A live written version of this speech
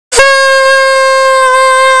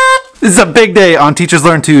This is a big day on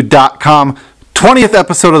TeachersLearn2.com, 20th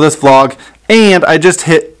episode of this vlog, and I just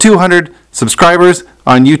hit 200 subscribers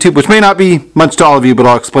on YouTube, which may not be much to all of you, but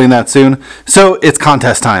I'll explain that soon. So it's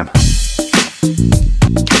contest time.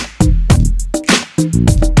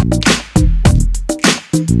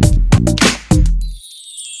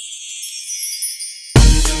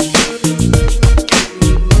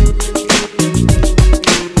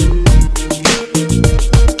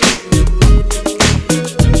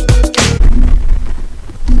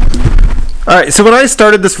 Alright, so when I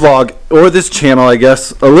started this vlog, or this channel I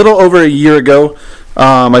guess, a little over a year ago,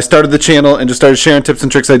 I started the channel and just started sharing tips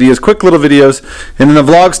and tricks, ideas, quick little videos, and then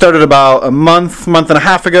the vlog started about a month and a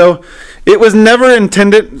half ago. It was never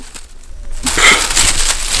intended...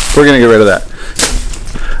 We're going to get rid of that.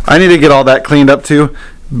 I need to get all that cleaned up too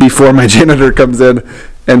before my janitor comes in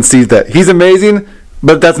and sees that. He's amazing,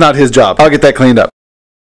 but that's not his job. I'll get that cleaned up.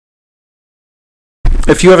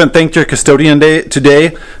 If you haven't thanked your custodian today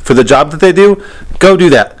for the job that they do, go do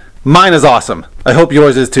that. Mine is awesome. I hope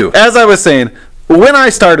yours is too. As I was saying, when I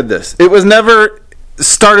started this, it was never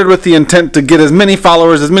started with the intent to get as many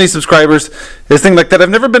followers, as many subscribers, as things like that. I've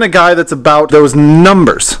never been a guy that's about those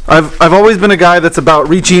numbers. I've always been a guy that's about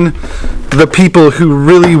reaching the people who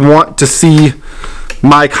really want to see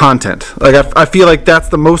my content. Like I feel like that's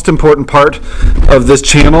the most important part of this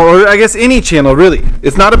channel, or I guess any channel really.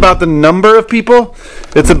 It's not about the number of people,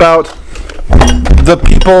 it's about the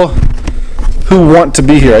people who want to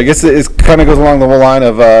be here. I guess it kind of goes along the whole line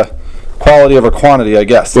of quality over quantity, I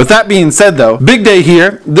guess. With that being said though, big day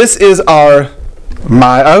here. This is I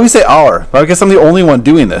always say our, but I guess I'm the only one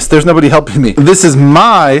doing this. There's nobody helping me. This is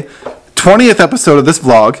my 20th episode of this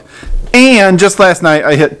vlog, and just last night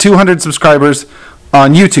I hit 200 subscribers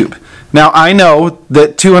on YouTube. Now I know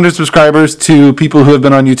that 200 subscribers to people who have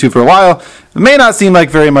been on YouTube for a while may not seem like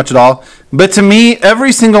very much at all, but to me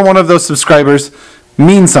every single one of those subscribers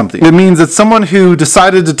means something. It means it's someone who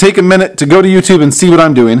decided to take a minute to go to YouTube and see what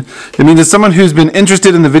I'm doing. It means it's someone who's been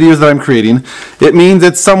interested in the videos that I'm creating. It means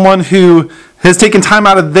it's someone who has taken time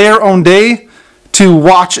out of their own day to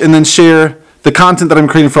watch and then share the content that I'm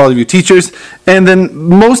creating for all of you teachers. And then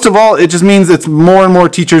most of all, it just means it's more and more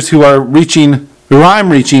teachers who I'm reaching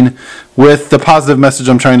with the positive message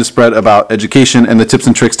I'm trying to spread about education and the tips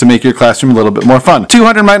and tricks to make your classroom a little bit more fun.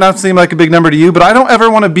 200 might not seem like a big number to you, but I don't ever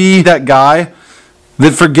want to be that guy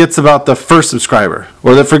that forgets about the first subscriber,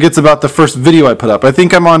 or that forgets about the first video I put up. I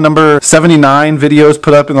think I'm on number 79 videos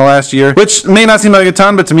put up in the last year, which may not seem like a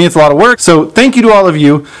ton, but to me it's a lot of work. So thank you to all of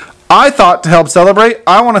you. I thought to help celebrate,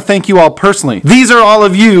 I want to thank you all personally. These are all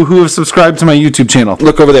of you who have subscribed to my YouTube channel.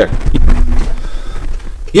 Look over there.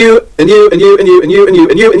 You and you and you and you and you and you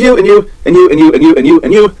and you and you and you and you and you and you and you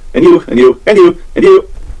and you and you and you and you and you.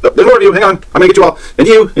 There's more of you. Hang on, I'm gonna get you all. And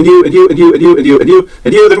you and you and you and you and you and you and you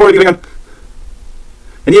and you. There's more of you. Hang on.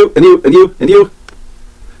 And you and you and you and you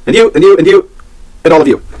and you and you and you and all of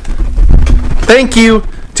you. Thank you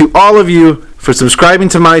to all of you for subscribing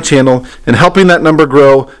to my channel and helping that number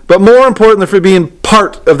grow, but more importantly for being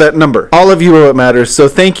part of that number. All of you are what matters. So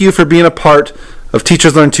thank you for being a part of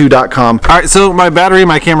TeachersLearn2.com. Alright, so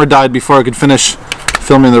my camera died before I could finish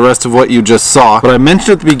filming the rest of what you just saw. But I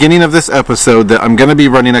mentioned at the beginning of this episode that I'm going to be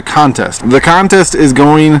running a contest. The contest is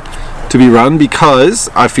going to be run because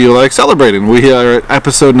I feel like celebrating. We are at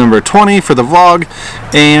episode number 20 for the vlog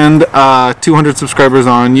and 200 subscribers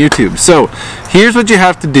on YouTube. So here's what you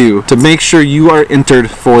have to do to make sure you are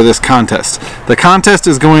entered for this contest. The contest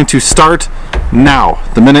is going to start now,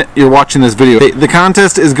 the minute you're watching this video. The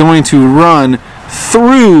contest is going to run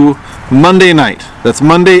through Monday night. That's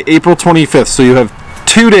Monday, April 25th. So you have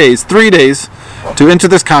 3 days to enter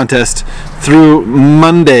this contest through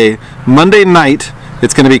Monday night.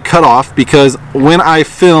 It's going to be cut off because when I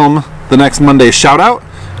film the next Monday shout out,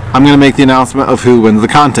 I'm going to make the announcement of who wins the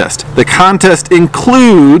contest. The contest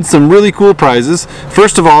includes some really cool prizes.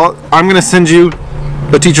 First of all, I'm going to send you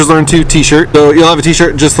a Teachers Learn 2 t-shirt. So you'll have a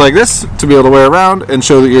t-shirt just like this to be able to wear around and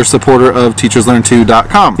show that you're a supporter of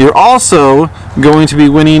TeachersLearn2.com. You're also going to be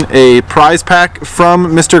winning a prize pack from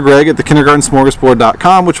Mr. Greg at the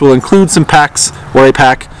kindergartensmorgasbord.com, which will include some packs, or a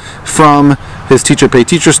pack from his Teacher Pay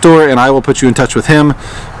Teacher store, and I will put you in touch with him.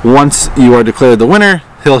 Once you are declared the winner,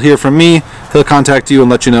 he'll hear from me, he'll contact you and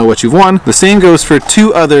let you know what you've won. The same goes for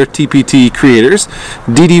two other TPT creators.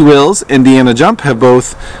 Dee Wills and Deanna Jump have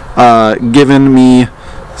both given me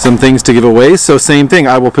some things to give away, so same thing,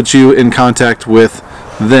 I will put you in contact with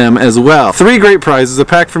them as well. 3 great prizes: a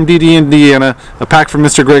pack from DD Indiana, a pack from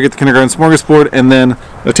Mr. Greg at the Kindergarten Smorgasbord, and then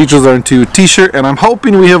a Teachers Learn 2 t-shirt. And I'm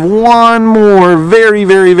hoping we have one more very,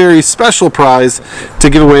 very, very special prize to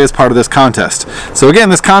give away as part of this contest. So again,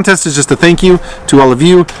 this contest is just a thank you to all of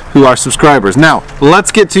you who are subscribers. Now,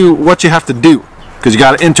 let's get to what you have to do, because you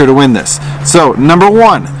got to enter to win this. So, number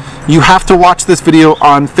 1, you have to watch this video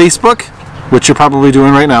on Facebook, which you're probably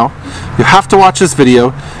doing right now. You have to watch this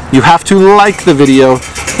video, you have to like the video,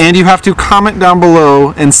 and you have to comment down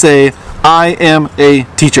below and say, I am a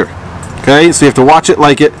teacher. Okay, so you have to watch it,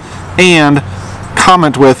 like it, and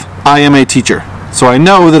comment with, I am a teacher. So I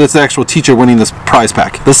know that it's the actual teacher winning this prize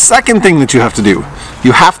pack. The second thing that you have to do,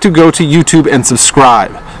 you have to go to YouTube and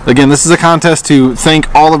subscribe. Again, this is a contest to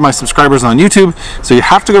thank all of my subscribers on YouTube. So you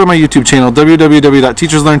have to go to my YouTube channel,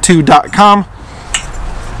 www.teacherslearn2.com.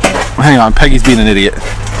 Hang on, Peggy's being an idiot.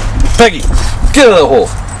 Peggy, get out of the hole.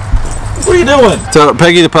 What are you doing? So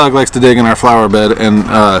Peggy the pug likes to dig in our flower bed, and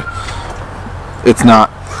it's not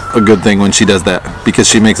a good thing when she does that, because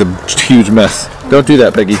she makes a huge mess. Don't do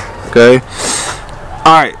that, Peggy. Okay?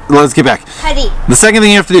 Alright, let's get back. Peggy. The second thing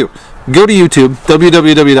you have to do, go to YouTube,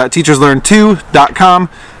 www.teacherslearn2.com.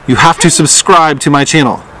 You have to subscribe to my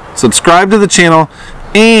channel. Subscribe to the channel,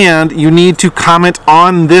 and you need to comment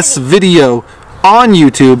on this video on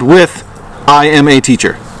YouTube with, I am a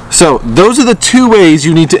teacher. So those are the 2 ways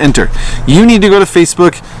you need to enter. You need to go to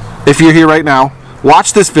Facebook if you're here right now.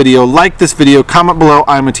 Watch this video, like this video, comment below,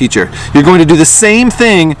 I'm a teacher. You're going to do the same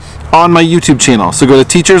thing on my YouTube channel. So go to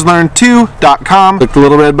teacherslearn2.com, click the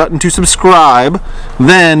little red button to subscribe.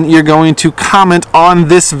 Then you're going to comment on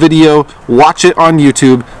this video, watch it on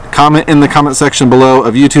YouTube, comment in the comment section below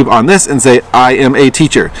of YouTube on this, and say, I am a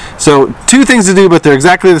teacher. So 2 things to do, but they're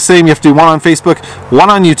exactly the same. You have to do one on Facebook,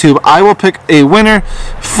 one on YouTube. I will pick a winner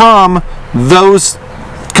from those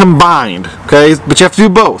combined, okay? But you have to do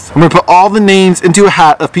both. I'm going to put all the names into a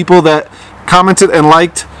hat of people that commented and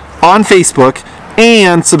liked on Facebook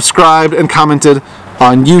and subscribed and commented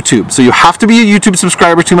on YouTube. So you have to be a YouTube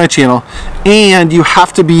subscriber to my channel, and you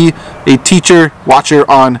have to be a teacher watcher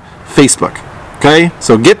on Facebook. Okay?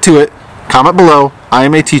 So get to it. Comment below, I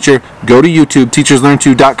am a teacher. Go to YouTube,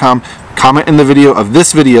 teacherslearn2.com. Comment in the video of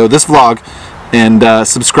this vlog, and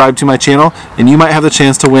subscribe to my channel, and you might have the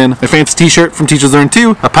chance to win a fancy t-shirt from Teachers Learn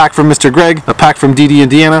 2, a pack from Mr. Greg, a pack from DD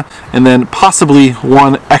Indiana, and then possibly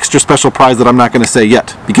one extra special prize that I'm not going to say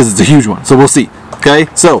yet, because it's a huge one, so we'll see. Okay,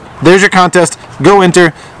 so there's your contest. Go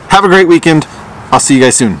enter. Have a great weekend. I'll see you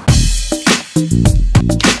guys soon.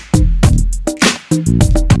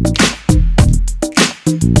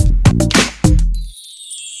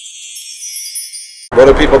 What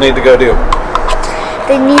do people need to go do?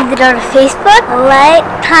 They need to go to Facebook,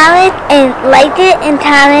 comment, and like it, and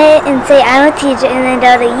comment, and say I'm a teacher, and then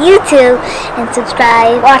go to YouTube and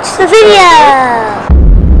subscribe. Watch the video!